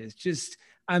Marriages. Just,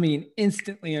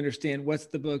 instantly understand what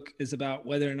the book is about,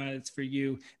 whether or not it's for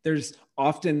you. There's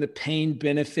often the pain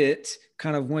benefit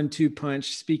kind of 1-2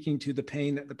 punch, speaking to the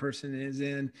pain that the person is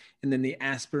in, and then the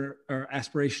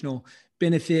aspirational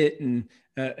benefit and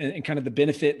kind of the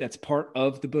benefit that's part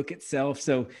of the book itself.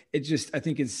 So it just, I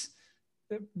think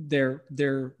they're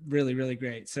really, really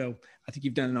great. So I think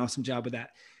you've done an awesome job with that.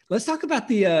 Let's talk about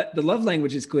the love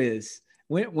languages quiz.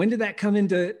 When did that come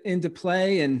into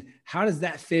play, and how does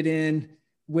that fit in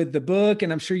with the book?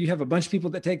 And I'm sure you have a bunch of people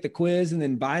that take the quiz and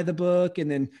then buy the book, and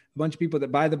then a bunch of people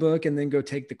that buy the book and then go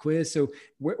take the quiz. So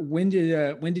when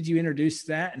did you introduce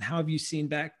that, and how have you seen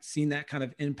that kind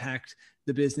of impact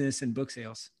the business and book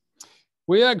sales?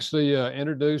 We actually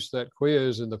introduced that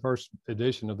quiz in the first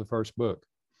edition of the first book.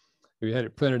 We had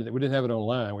it printed. We didn't have it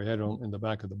online. We had it in the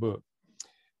back of the book,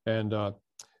 and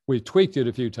we tweaked it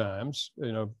a few times,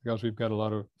 because we've got a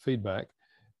lot of feedback.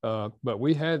 But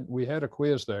we had a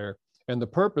quiz there. And the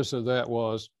purpose of that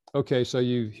was, okay, so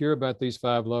you hear about these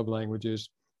 5 love languages.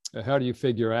 How do you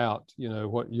figure out,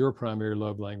 what your primary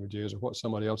love language is or what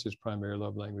somebody else's primary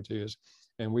love language is?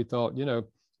 And we thought,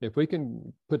 if we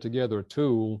can put together a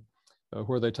tool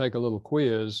where they take a little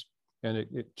quiz and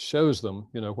it shows them,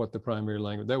 what the primary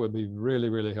language, that would be really,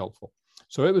 really helpful.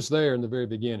 So it was there in the very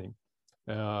beginning.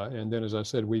 And then, as I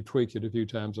said, we tweaked it a few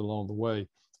times along the way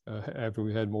after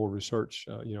we had more research,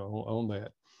 on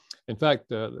that. In fact,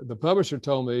 the publisher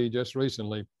told me just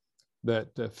recently that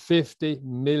 50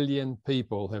 million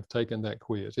people have taken that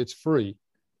quiz. It's free.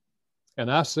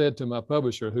 And I said to my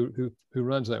publisher who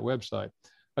runs that website,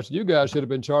 I said, you guys should have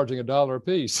been charging $1 a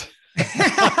piece.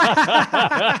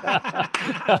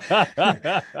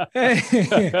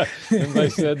 And they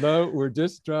said, no, we're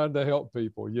just trying to help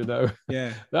people,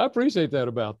 Yeah. I appreciate that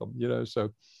about them, So,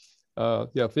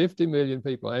 50 million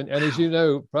people. And as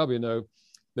you probably know,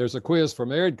 there's a quiz for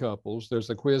married couples, there's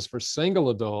a quiz for single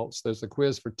adults, there's a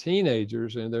quiz for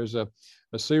teenagers, and there's a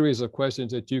series of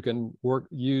questions that you can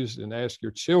use and ask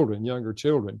your children, younger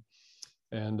children.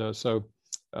 And so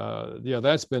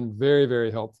that's been very, very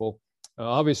helpful.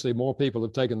 Obviously, more people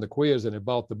have taken the quiz than have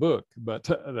bought the book, but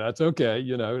that's okay.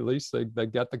 At least they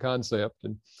got the concept.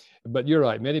 But you're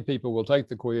right. Many people will take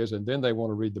the quiz and then they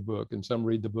want to read the book, and some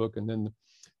read the book and then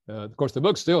of course, the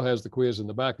book still has the quiz in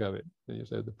the back of it. You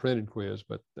say the printed quiz,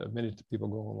 but many people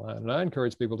go online. And I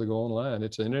encourage people to go online.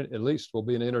 At least will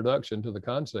be an introduction to the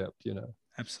concept,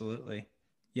 Absolutely.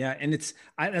 Yeah. And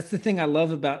that's the thing I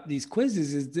love about these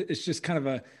quizzes is it's just kind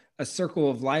of a circle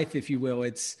of life, if you will.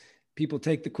 It's people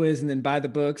take the quiz and then buy the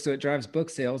book. So it drives book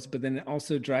sales, but then it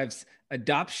also drives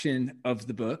adoption of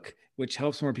the book, which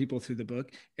helps more people through the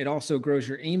book. It also grows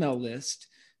your email list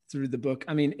through the book.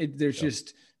 I mean, there's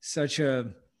just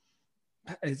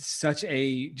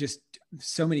just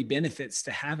so many benefits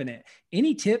to having it.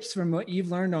 Any tips from what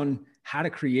you've learned on how to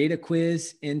create a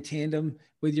quiz in tandem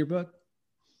with your book?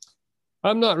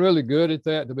 I'm not really good at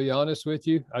that, to be honest with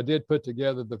you. I did put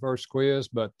together the first quiz,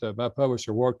 but my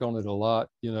publisher worked on it a lot,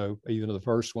 even the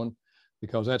first one,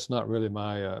 because that's not really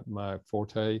my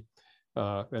forte.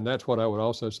 And that's what I would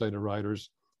also say to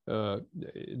writers.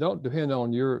 Don't depend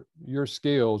on your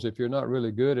skills. If you're not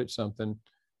really good at something,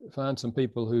 find some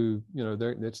people who,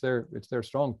 it's their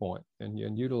strong point,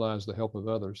 and utilize the help of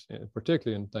others,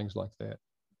 particularly in things like that.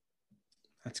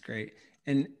 That's great.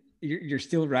 And you're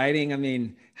still writing. I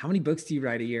mean, how many books do you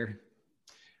write a year?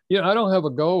 Yeah, I don't have a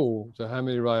goal to how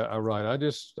many I write. I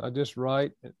just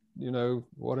write,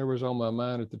 whatever's on my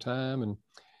mind at the time.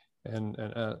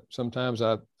 And sometimes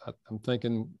I'm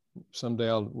thinking someday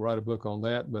I'll write a book on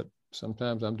that, but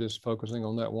sometimes I'm just focusing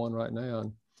on that one right now.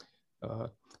 And,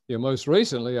 most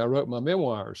recently I wrote my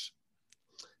memoirs,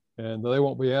 and they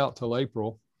won't be out till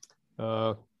April.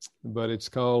 But it's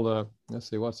called, let's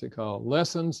see, what's it called?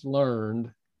 Lessons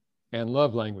Learned and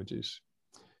Love Languages.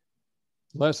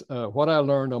 What I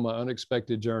learned on my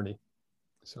unexpected journey.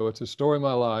 So it's a story of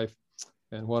my life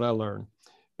and what I learned.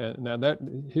 And now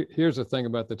here's the thing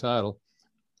about the title.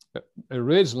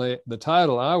 Originally, the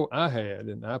title I had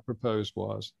and I proposed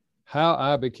was How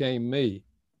I Became Me.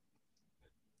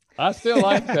 I still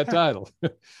like that title.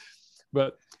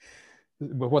 But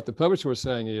what the publisher was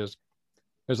saying is,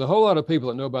 there's a whole lot of people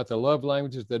that know about the love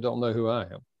languages that don't know who I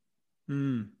am.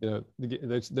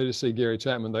 They just see Gary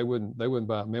Chapman. They wouldn't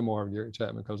buy a memoir of Gary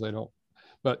Chapman because they don't.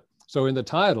 But so in the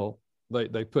title,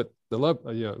 they put the love,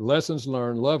 lessons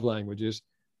learned, love languages.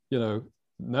 Now,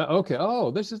 okay.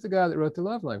 Oh, this is the guy that wrote the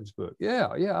love language book. Yeah.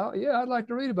 I'd like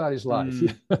to read about his life.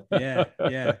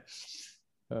 Yeah.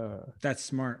 That's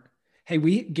smart. Hey,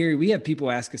 Gary, we have people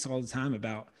ask us all the time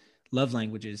about love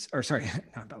languages, or sorry,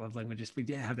 not about love languages. We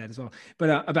have that as well,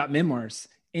 but about memoirs.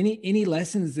 Any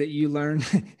lessons that you learned,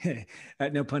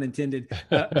 no pun intended,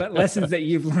 but lessons that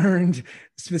you've learned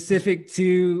specific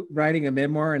to writing a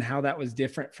memoir and how that was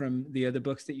different from the other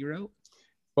books that you wrote?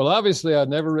 Well, obviously, I'd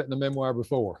never written a memoir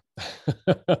before.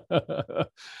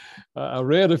 I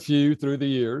read a few through the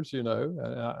years,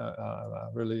 I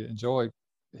really enjoy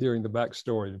hearing the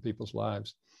backstory of people's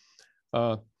lives.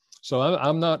 So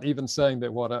I'm not even saying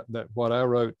that what I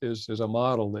wrote is a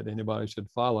model that anybody should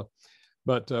follow.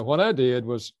 But what I did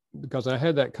was, because I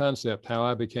had that concept, how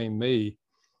I became me.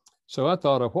 So I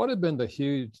thought of what had been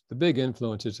the big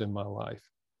influences in my life.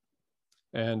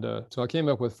 And so I came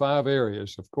up with 5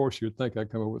 areas. Of course, you'd think I'd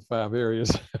come up with 5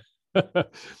 areas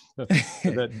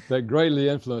that greatly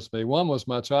influenced me. One was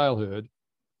my childhood.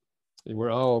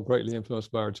 We're all greatly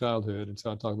influenced by our childhood. And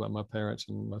so I talk about my parents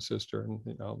and my sister and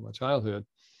my childhood.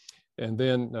 And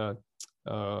then I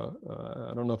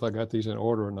don't know if I got these in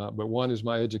order or not, but one is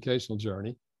my educational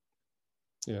journey,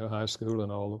 high school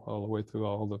and all the way through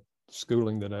all the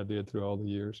schooling that I did through all the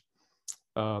years.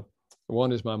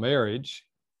 One is my marriage.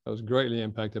 I was greatly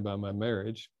impacted by my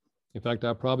marriage. In fact,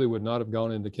 I probably would not have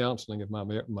gone into counseling if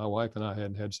my wife and I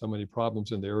hadn't had so many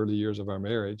problems in the early years of our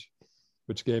marriage,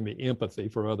 which gave me empathy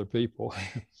for other people.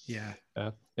 Yeah.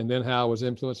 And then how I was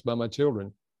influenced by my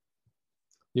children.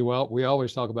 Well, we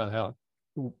always talk about how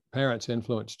parents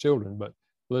influence children, but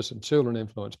listen, children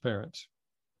influence parents.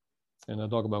 And I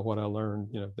talk about what I learned,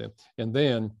 then. And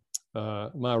then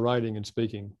my writing and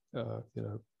speaking,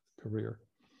 career.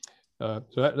 So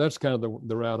that's kind of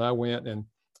the route I went. And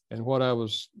what I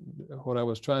was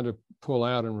trying to pull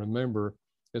out and remember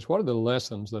is what are the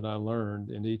lessons that I learned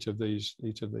in each of these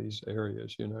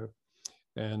areas,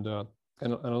 and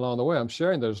along the way, I'm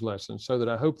sharing those lessons so that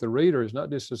I hope the reader is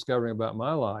not just discovering about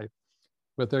my life,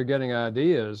 but they're getting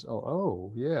ideas.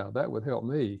 Oh yeah, that would help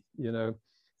me,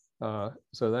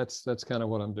 So that's kind of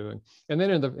what I'm doing. And then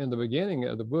in the beginning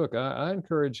of the book, I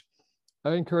encourage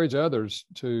others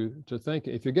to think,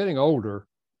 if you're getting older,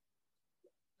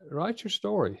 write your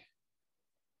story.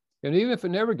 And even if it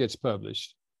never gets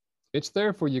published, it's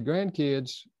there for your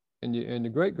grandkids and your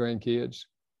great grandkids,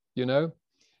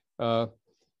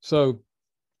 So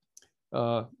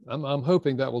I'm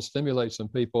hoping that will stimulate some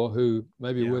people who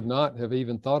maybe would not have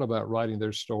even thought about writing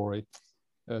their story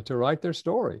to write their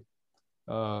story.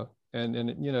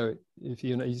 And if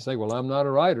you say, well, I'm not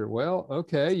a writer. Well,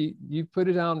 okay, you put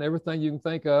it down everything you can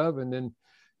think of, and then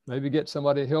maybe get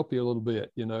somebody to help you a little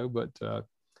bit, But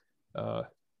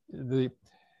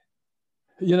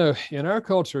in our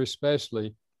culture,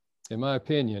 especially, in my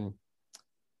opinion,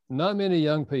 not many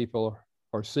young people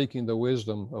are seeking the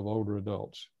wisdom of older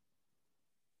adults.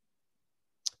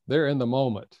 They're in the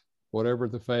moment, whatever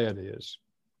the fad is.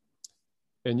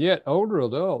 And yet older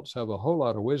adults have a whole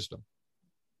lot of wisdom.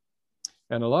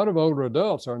 And a lot of older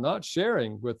adults are not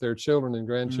sharing with their children and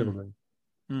grandchildren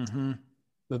mm-hmm.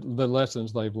 the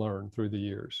lessons they've learned through the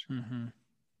years. Mm-hmm.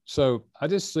 So I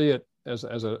just see it as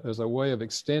a way of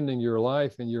extending your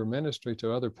life and your ministry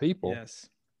to other people. Yes.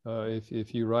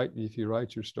 If you write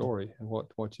your story and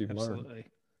what you've Absolutely. learned.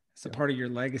 It's a part of your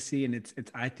legacy, and it's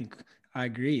I think I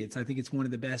agree. I think it's one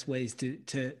of the best ways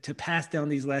to pass down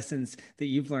these lessons that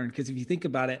you've learned. Because if you think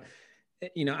about it,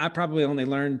 I probably only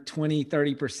learned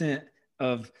 20-30%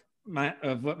 of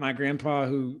what my grandpa,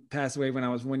 who passed away when I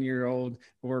was 1 year old,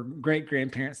 or great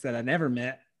grandparents that I never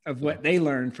met, of what they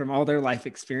learned from all their life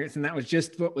experience. And that was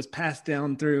just what was passed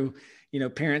down through,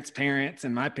 parents' parents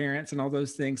and my parents and all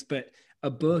those things. But a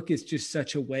book is just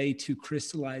such a way to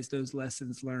crystallize those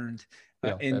lessons learned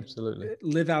and absolutely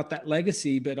live out that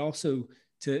legacy, but also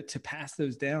to pass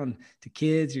those down to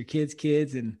kids, your kids'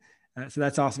 kids. And so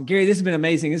that's awesome. Gary, this has been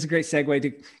amazing. This is a great segue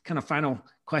to kind of final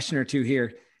question or two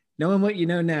here. Knowing what you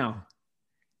know now,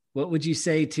 what would you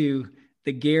say to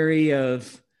the Gary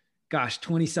of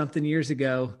 20 something years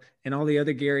ago, and all the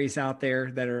other Garys out there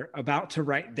that are about to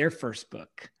write their first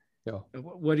book? Yeah.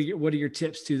 What are your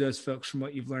tips to those folks from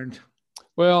what you've learned?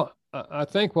 Well, I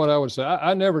think what I would say,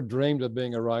 I never dreamed of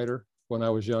being a writer when I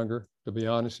was younger. To be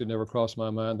honest, it never crossed my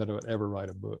mind that I would ever write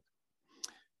a book.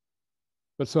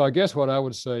 But so I guess what I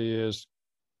would say is,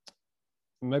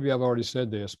 maybe I've already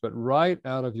said this, but write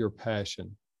out of your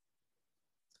passion.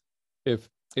 If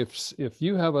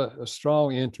you have a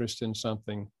strong interest in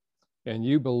something and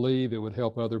you believe it would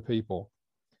help other people,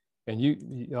 and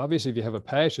you obviously, if you have a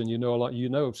passion, you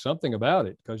know something about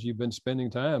it because you've been spending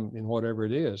time in whatever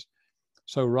it is.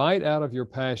 So write out of your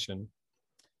passion,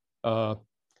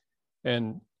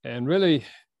 and really,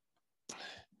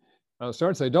 I was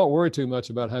starting to say, don't worry too much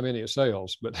about how many it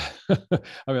sells. But I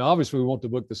mean, obviously, we want the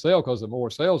book to sell because the more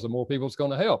it sells, the more people it's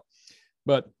going to help.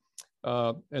 But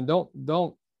and don't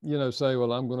say,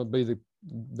 well, I'm going to be the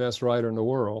best writer in the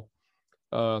world.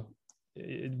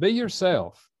 Be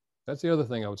yourself. That's the other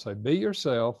thing I would say. Be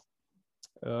yourself.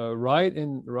 Write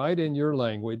in your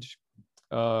language,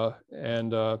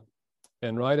 and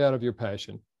write out of your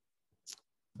passion.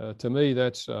 To me,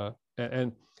 that's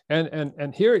and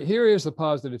here is the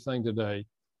positive thing today,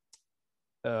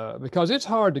 because it's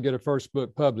hard to get a first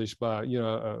book published by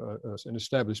an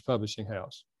established publishing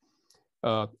house,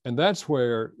 and that's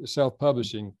where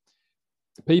self-publishing.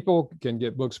 People can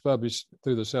get books published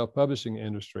through the self-publishing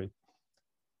industry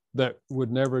that would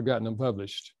never have gotten them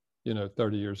published,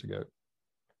 30 years ago.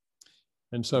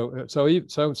 And so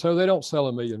they don't sell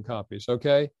 1 million copies,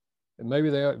 okay? And maybe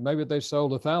they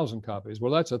sold 1,000 copies.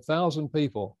 Well, that's 1,000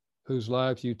 people whose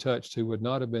lives you touched who would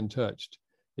not have been touched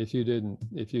if you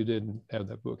didn't have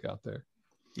that book out there.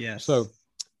 Yes. So,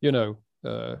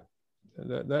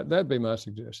 that'd be my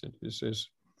suggestion. Is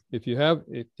if you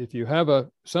have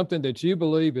something that you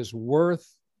believe is worth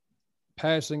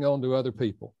passing on to other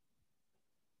people,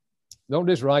 don't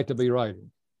just write to be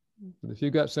writing. But if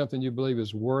you've got something you believe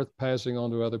is worth passing on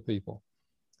to other people,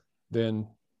 then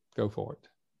go for it.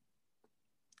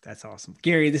 That's awesome.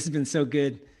 Gary, this has been so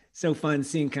good, so fun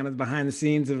seeing kind of behind the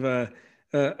scenes of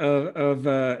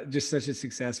just such a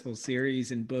successful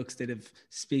series and books that have,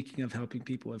 speaking of helping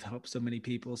people, have helped so many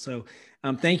people. So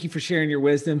thank you for sharing your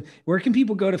wisdom. Where can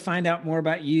people go to find out more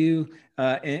about you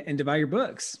and to buy your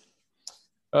books?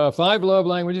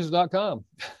 5lovelanguages.com,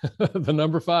 the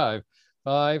number 5,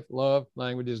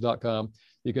 5lovelanguages.com.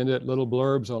 You can get little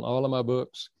blurbs on all of my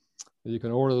books. You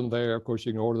can order them there. Of course,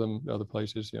 you can order them other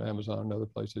places, Amazon and other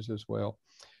places as well.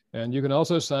 And you can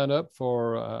also sign up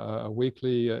for a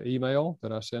weekly email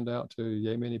that I send out to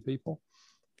yay many people.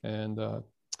 And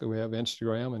we have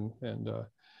Instagram and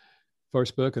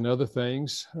Facebook and other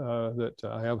things that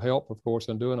I have help, of course,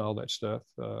 in doing all that stuff.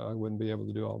 I wouldn't be able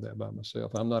to do all that by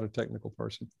myself. I'm not a technical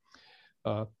person.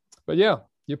 But yeah,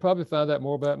 you'll probably find out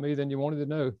more about me than you wanted to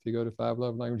know if you go to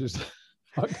 5lovelanguages.com.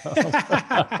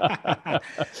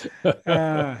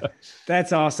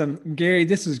 That's awesome. Gary,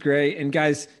 this was great. And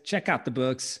guys, check out the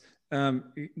books.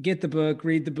 Get the book,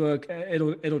 read the book.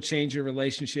 It'll change your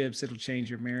relationships. It'll change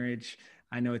your marriage.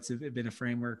 I know it's been a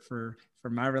framework for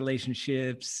my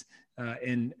relationships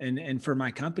and for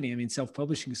my company. I mean,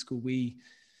 Self-Publishing School,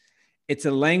 it's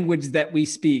a language that we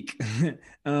speak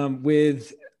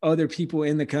with other people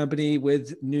in the company,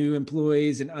 with new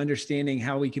employees, and understanding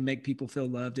how we can make people feel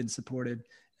loved and supported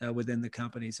within the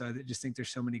company. So I just think there's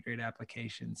so many great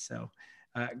applications. So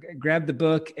grab the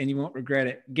book and you won't regret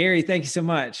it. Gary, thank you so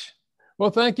much. Well,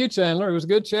 thank you, Chandler. It was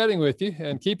good chatting with you,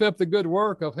 and keep up the good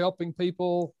work of helping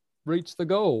people reach the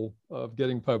goal of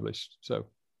getting published. So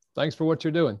thanks for what you're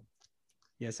doing.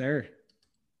 Yes, sir.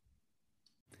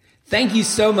 Thank you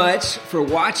so much for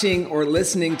watching or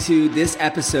listening to this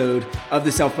episode of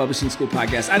the Self-Publishing School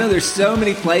podcast. I know there's so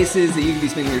many places that you can be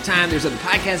spending your time. There's other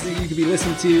podcasts that you could be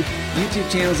listening to, YouTube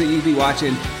channels that you could be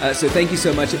watching. So thank you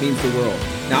so much. It means the world.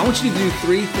 Now, I want you to do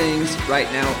 3 things right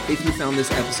now if you found this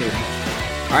episode helpful.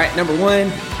 All right, number 1, I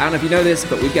don't know if you know this,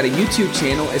 but we've got a YouTube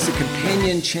channel. It's a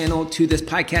companion channel to this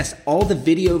podcast. All the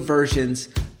video versions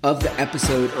of the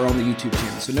episode are on the YouTube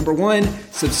channel. So number 1,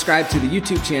 subscribe to the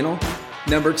YouTube channel.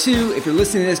 Number 2, if you're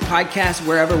listening to this podcast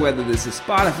wherever, whether this is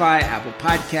Spotify, Apple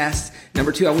Podcasts,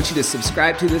 number 2, I want you to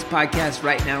subscribe to this podcast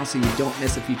right now so you don't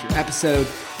miss a future episode.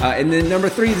 And then number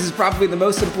 3, this is probably the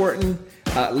most important,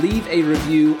 leave a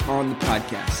review on the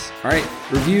podcast. All right,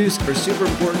 reviews are super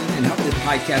important and help the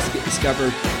podcast get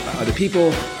discovered by other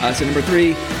people. So number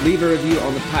 3, leave a review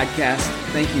on the podcast.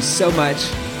 Thank you so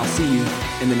much. I'll see you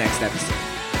in the next episode.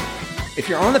 If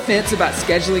you're on the fence about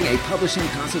scheduling a publishing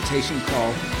consultation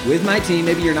call with my team,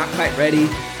 maybe you're not quite ready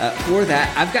for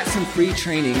that, I've got some free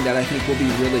training that I think will be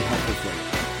really helpful for you.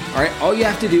 All right, all you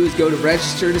have to do is go to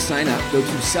register to sign up. Go to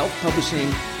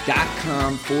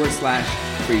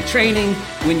selfpublishing.com/free training.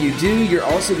 When you do, you're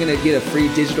also going to get a free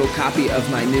digital copy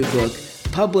of my new book,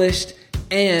 Published.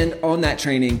 And on that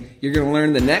training, you're going to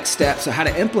learn the next steps of how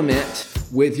to implement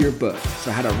with your book.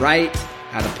 So how to write,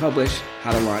 how to publish,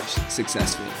 how to launch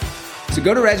successfully. So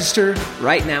go to register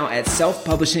right now at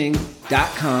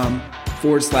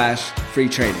selfpublishing.com/free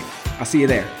training. I'll see you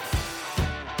there.